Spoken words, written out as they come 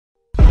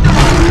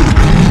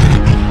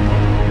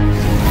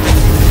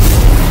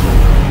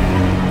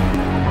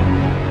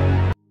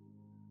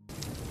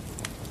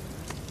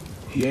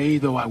Yea,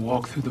 though I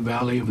walk through the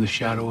valley of the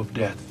shadow of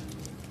death,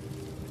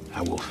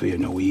 I will fear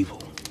no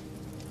evil,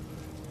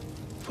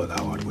 for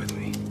thou art with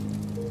me.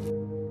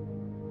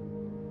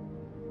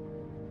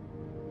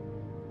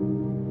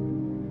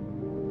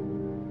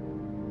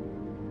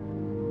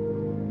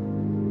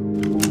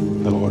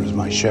 The Lord is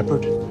my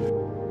shepherd.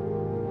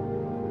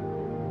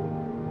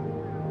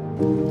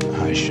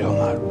 I shall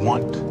not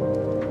want.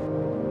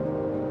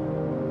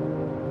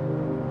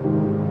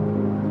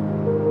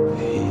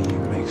 He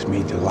makes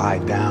me to lie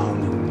down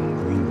in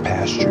green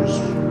pastures.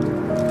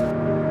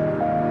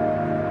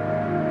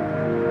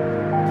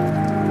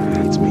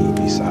 Leads me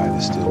beside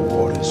the still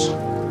waters.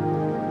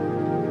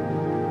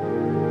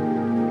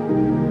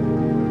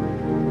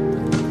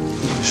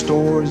 He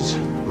restores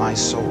my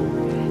soul.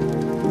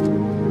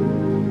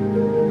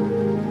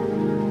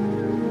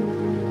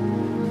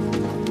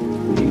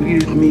 He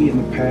leadeth me in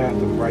the path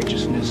of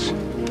righteousness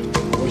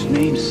for his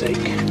name's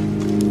sake.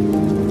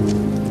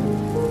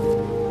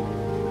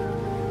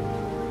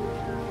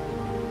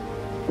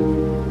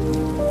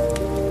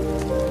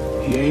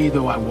 Yea,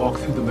 though I walk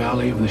through the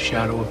valley of the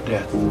shadow of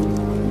death,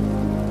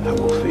 I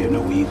will fear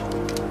no evil,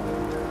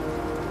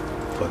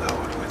 for thou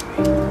art with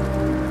me.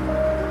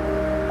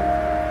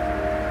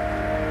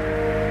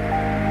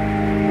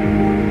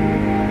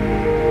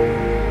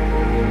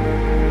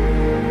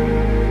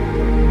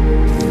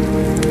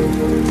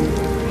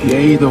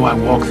 Yea, though I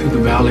walk through the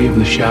valley of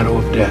the shadow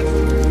of death,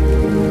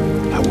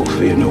 I will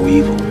fear no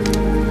evil,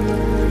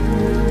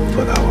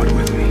 for thou art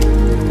with me.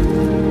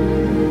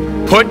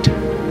 Put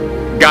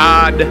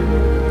God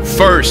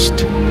first.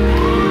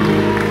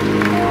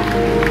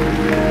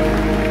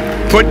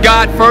 Put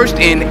God first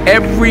in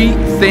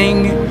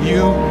everything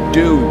you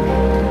do.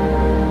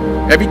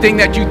 Everything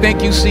that you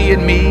think you see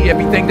in me,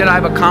 everything that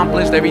I've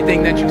accomplished,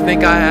 everything that you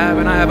think I have,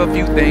 and I have a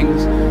few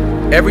things,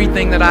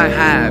 everything that I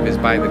have is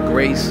by the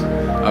grace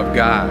of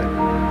God.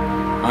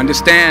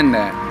 Understand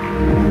that.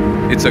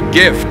 It's a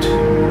gift.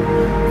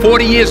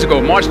 40 years ago,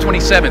 March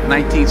 27th,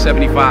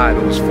 1975,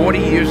 it was 40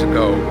 years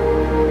ago,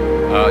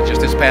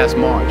 just this past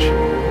March,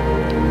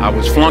 I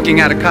was flunking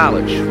out of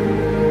college.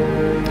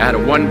 I had a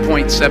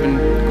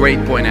 1.7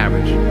 grade point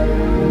average.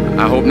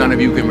 I hope none of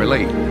you can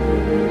relate.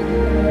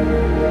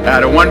 I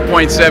had a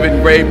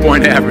 1.7 grade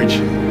point average.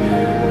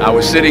 I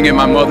was sitting in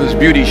my mother's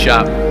beauty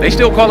shop. They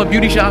still call it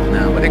beauty shops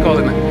now, but they call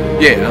it,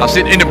 yeah, I was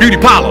sitting in the beauty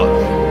parlor.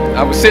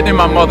 I was sitting in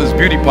my mother's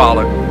beauty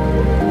parlor,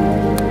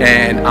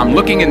 and I'm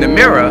looking in the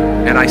mirror,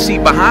 and I see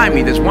behind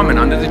me this woman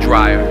under the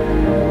dryer.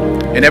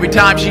 And every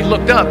time she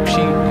looked up,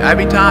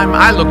 every time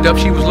I looked up,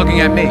 she was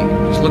looking at me,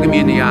 just looking me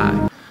in the eye.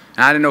 And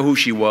I didn't know who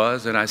she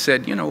was, and I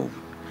said, you know,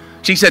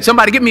 she said,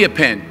 somebody give me a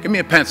pen, give me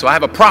a pencil, I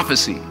have a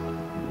prophecy.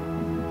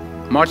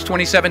 March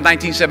 27,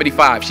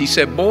 1975, she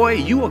said, boy,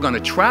 you are going to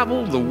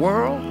travel the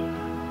world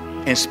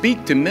and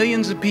speak to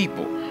millions of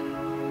people.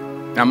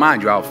 Now,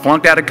 mind you, I was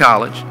flunked out of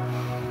college.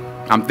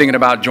 I'm thinking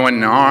about joining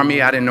the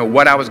army. I didn't know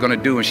what I was going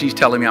to do, and she's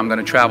telling me I'm going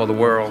to travel the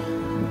world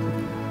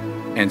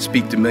and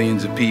speak to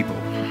millions of people.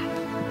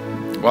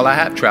 Well, I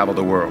have traveled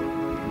the world,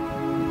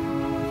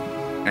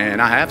 and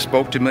I have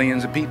spoke to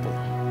millions of people.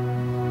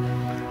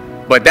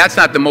 But that's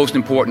not the most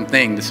important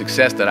thing, the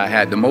success that I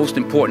had. The most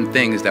important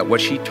thing is that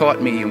what she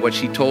taught me and what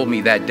she told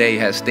me that day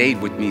has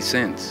stayed with me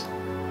since.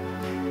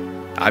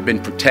 I've been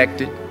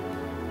protected.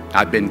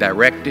 I've been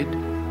directed.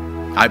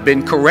 I've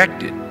been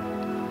corrected.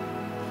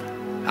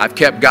 I've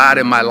kept God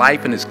in my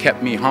life, and it's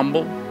kept me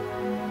humble.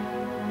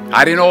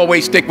 I didn't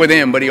always stick with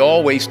him, but he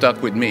always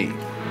stuck with me.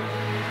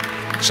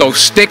 So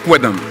stick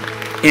with him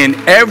in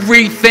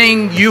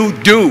everything you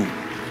do.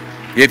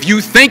 If you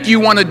think you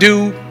want to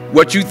do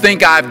what you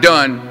think I've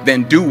done,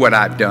 then do what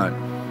I've done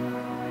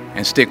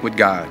and stick with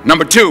God.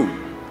 Number 2,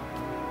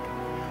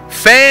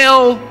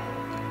 fail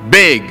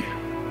big.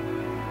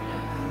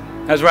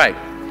 That's right.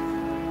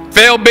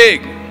 Fail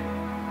big.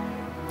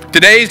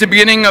 Today is the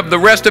beginning of the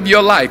rest of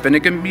your life, and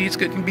it can be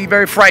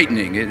very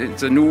frightening.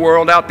 It's a new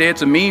world out there.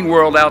 It's a mean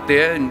world out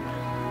there, and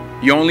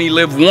you only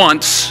live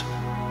once.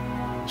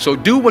 So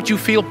do what you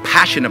feel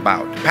passionate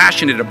about.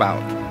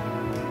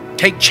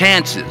 Take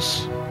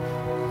chances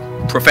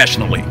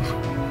professionally.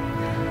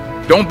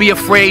 Don't be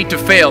afraid to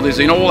fail. There's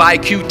an old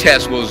IQ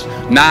test, was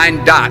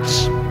 9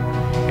 dots,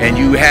 and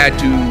you had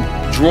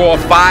to draw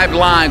 5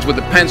 lines with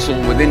a pencil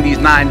within these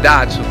 9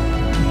 dots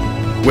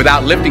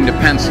without lifting the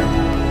pencil.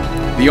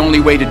 The only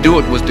way to do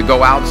it was to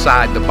go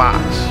outside the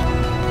box.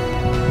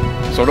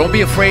 So don't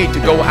be afraid to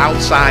go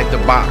outside the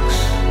box.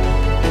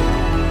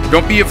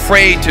 Don't be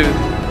afraid to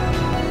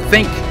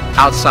think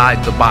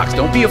outside the box.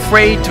 Don't be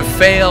afraid to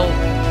fail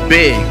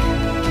big,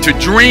 to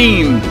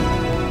dream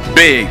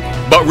big.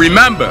 But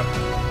remember,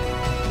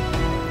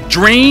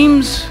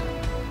 dreams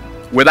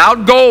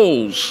without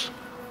goals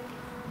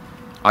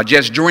are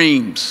just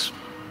dreams,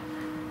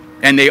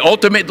 and they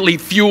ultimately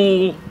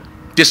fuel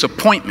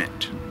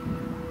disappointment.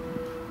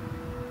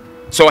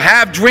 So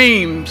have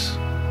dreams,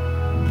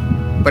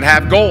 but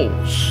have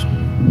goals.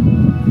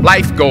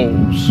 Life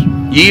goals,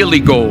 yearly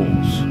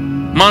goals,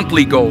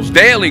 monthly goals,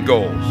 daily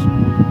goals.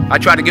 I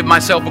try to give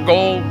myself a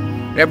goal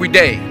every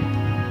day.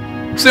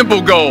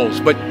 Simple goals,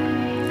 but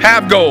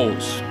have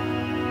goals.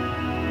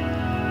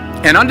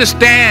 And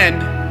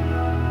understand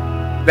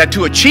that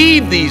to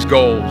achieve these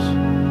goals,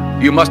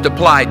 you must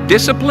apply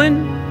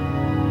discipline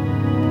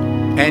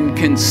and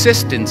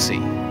consistency.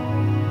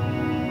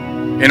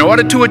 In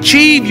order to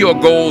achieve your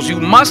goals, you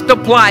must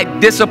apply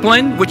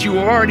discipline, which you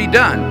have already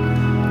done,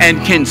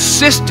 and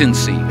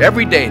consistency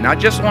every day, not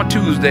just on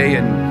Tuesday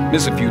and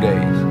miss a few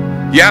days.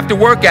 You have to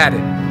work at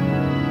it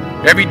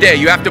every day.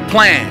 You have to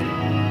plan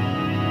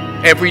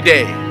every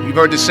day. You've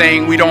heard the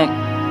saying, we don't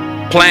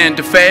plan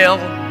to fail,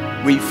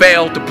 we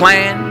fail to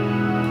plan.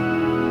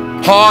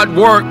 Hard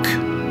work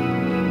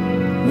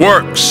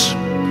works.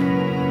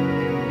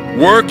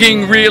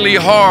 Working really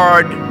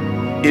hard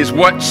is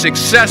what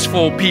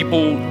successful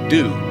people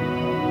do.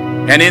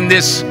 And in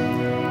this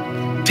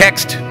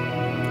text,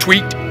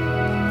 tweet,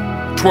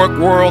 twerk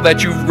world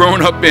that you've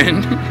grown up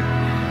in,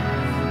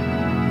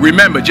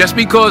 remember, just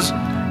because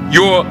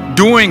you're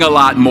doing a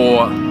lot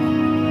more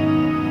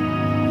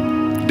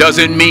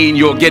doesn't mean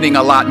you're getting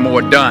a lot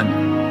more done.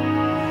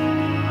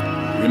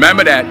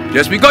 Remember that.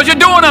 Just because you're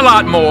doing a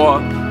lot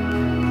more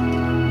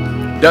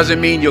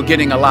doesn't mean you're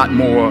getting a lot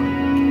more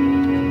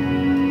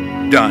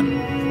done.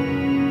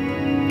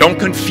 Don't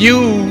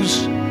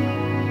confuse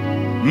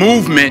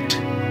movement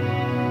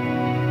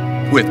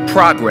with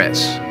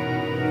progress.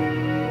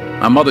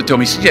 My mother told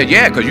me, she said,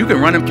 yeah, because you can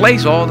run in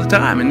place all the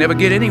time and never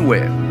get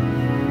anywhere.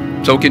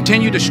 So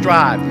continue to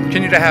strive,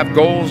 continue to have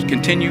goals,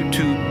 continue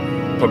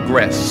to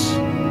progress.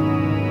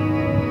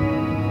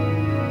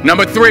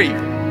 Number 3,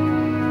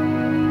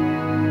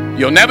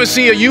 you'll never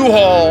see a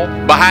U-Haul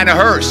behind a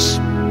hearse.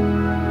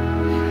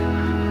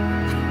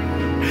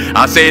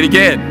 I'll say it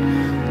again.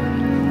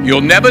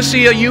 You'll never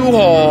see a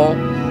U-Haul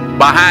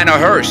behind a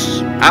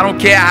hearse. I don't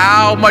care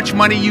how much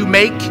money you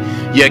make,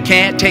 you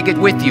can't take it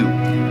with you.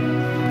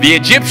 The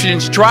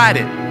Egyptians tried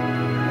it.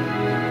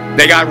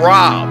 They got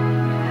robbed.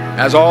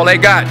 That's all they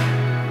got.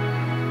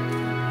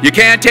 You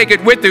can't take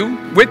it with you.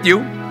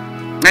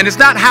 And it's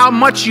not how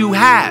much you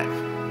have.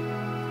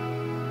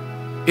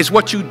 It's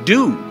what you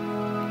do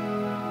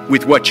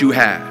with what you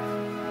have.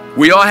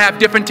 We all have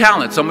different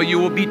talents. Some of you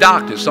will be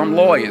doctors, some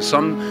lawyers,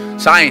 some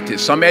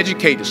scientists, some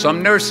educators,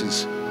 some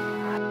nurses.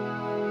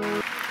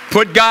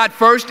 Put God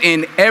first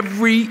in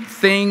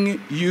everything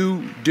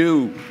you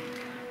do.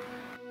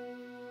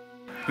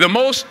 The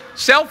most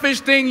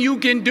selfish thing you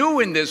can do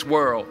in this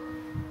world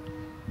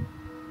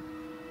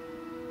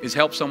is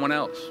help someone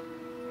else.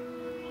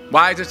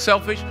 Why is it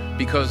selfish?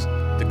 Because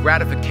the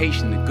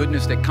gratification, the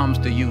goodness that comes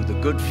to you, the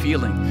good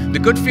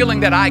feeling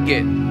that I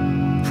get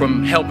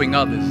from helping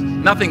others,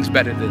 nothing's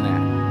better than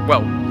that.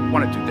 Well,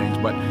 one or two things,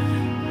 but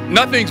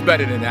nothing's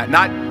better than that.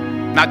 Not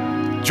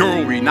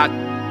jewelry, not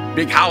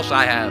big house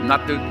I have,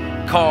 not the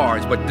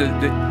cars, but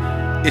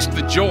it's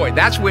the joy.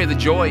 That's where the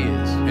joy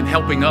is, in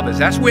helping others.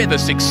 That's where the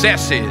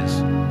success is,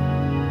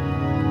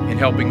 in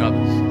helping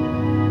others.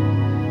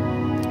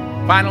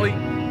 Finally,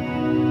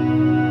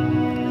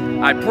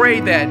 I pray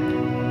that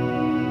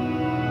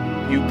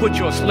you put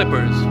your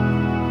slippers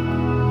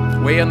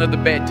way under the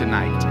bed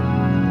tonight,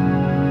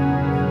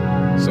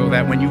 so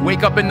that when you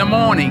wake up in the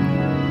morning,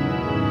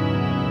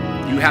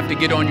 you have to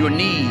get on your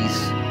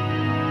knees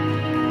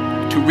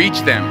to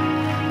reach them.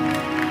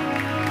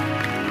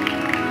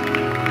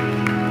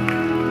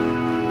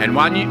 And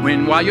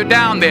while you're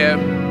down there,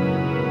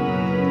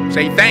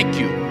 say thank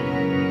you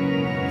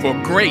for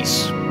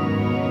grace.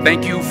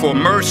 Thank you for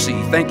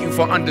mercy. Thank you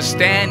for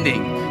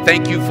understanding.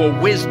 Thank you for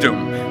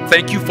wisdom.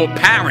 Thank you for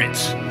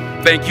parents.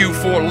 Thank you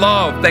for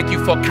love. Thank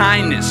you for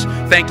kindness.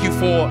 Thank you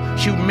for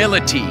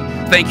humility.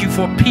 Thank you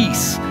for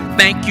peace.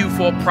 Thank you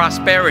for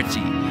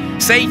prosperity.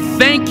 Say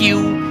thank you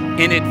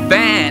in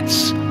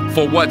advance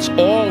for what's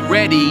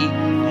already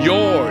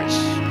yours.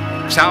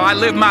 That's how I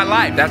live my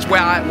life. That's why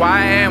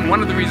I am,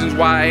 one of the reasons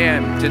why I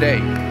am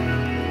today.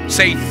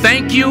 Say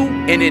thank you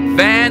in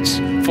advance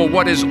for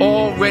what is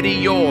already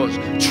yours.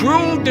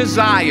 True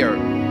desire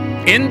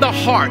in the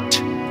heart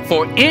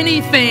for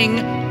anything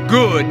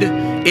good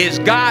is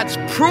God's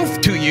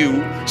proof to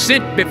you,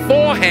 sent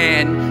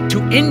beforehand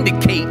to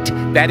indicate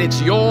that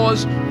it's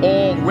yours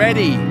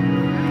already.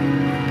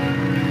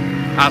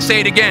 I'll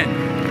say it again.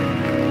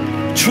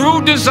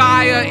 True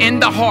desire in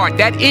the heart,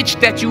 that itch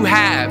that you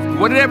have,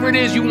 whatever it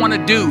is you want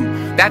to do,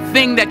 that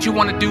thing that you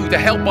want to do to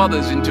help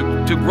others and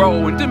to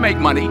grow and to make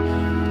money,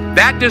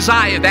 that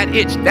desire, that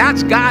itch,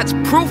 that's God's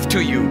proof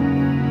to you,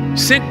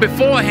 sent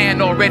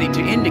beforehand already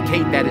to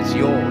indicate that it's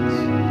yours.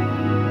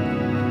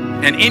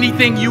 And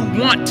anything you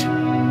want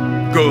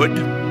good,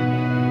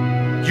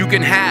 you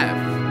can have.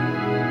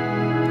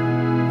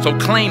 So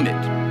claim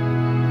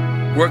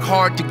it. Work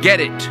hard to get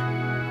it.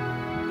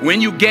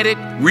 When you get it,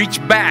 reach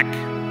back.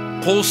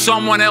 Pull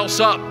someone else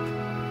up.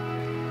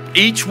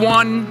 Each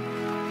one,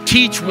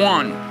 teach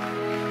one.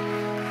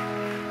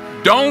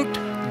 Don't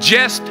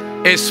just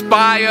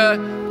aspire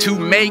to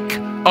make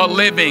a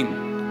living.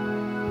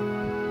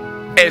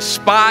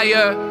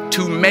 Aspire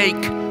to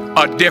make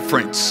a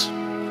difference.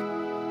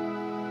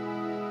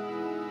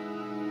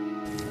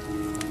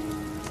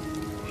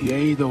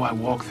 Yea, though I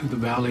walk through the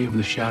valley of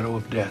the shadow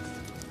of death,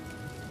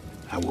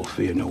 I will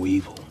fear no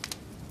evil,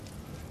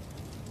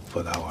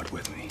 for thou art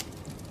with me.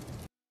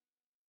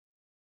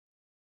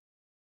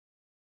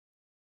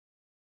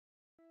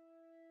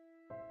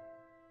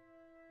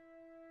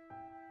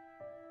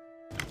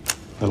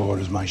 The Lord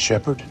is my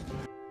shepherd.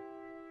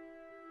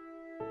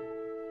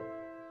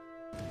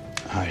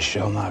 I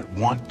shall not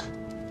want.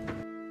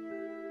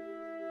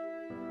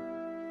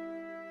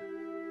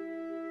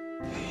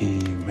 He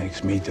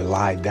makes me to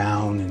lie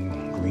down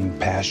in green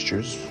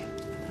pastures.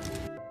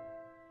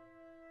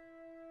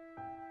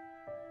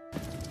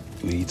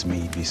 Leads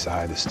me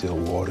beside the still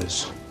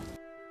waters.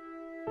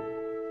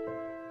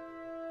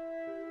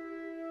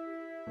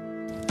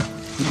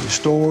 He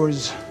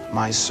restores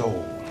my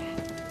soul.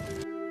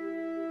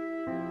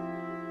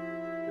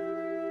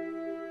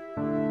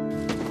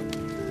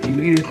 He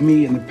leadeth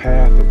me in the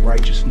path of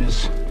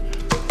righteousness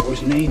for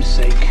his name's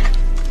sake.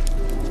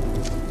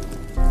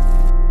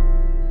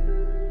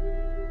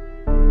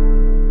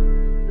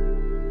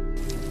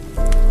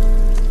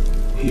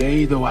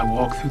 Yea, though I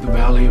walk through the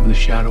valley of the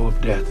shadow of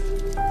death,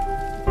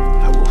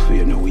 I will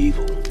fear no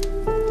evil,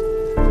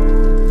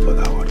 for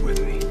thou art with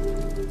me.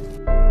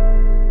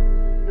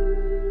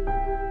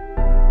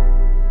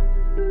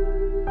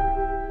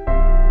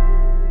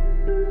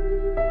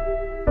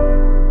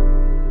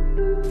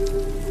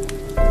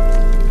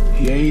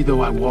 Yea,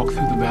 though I walk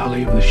through the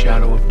valley of the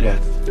shadow of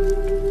death,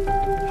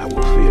 I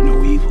will fear no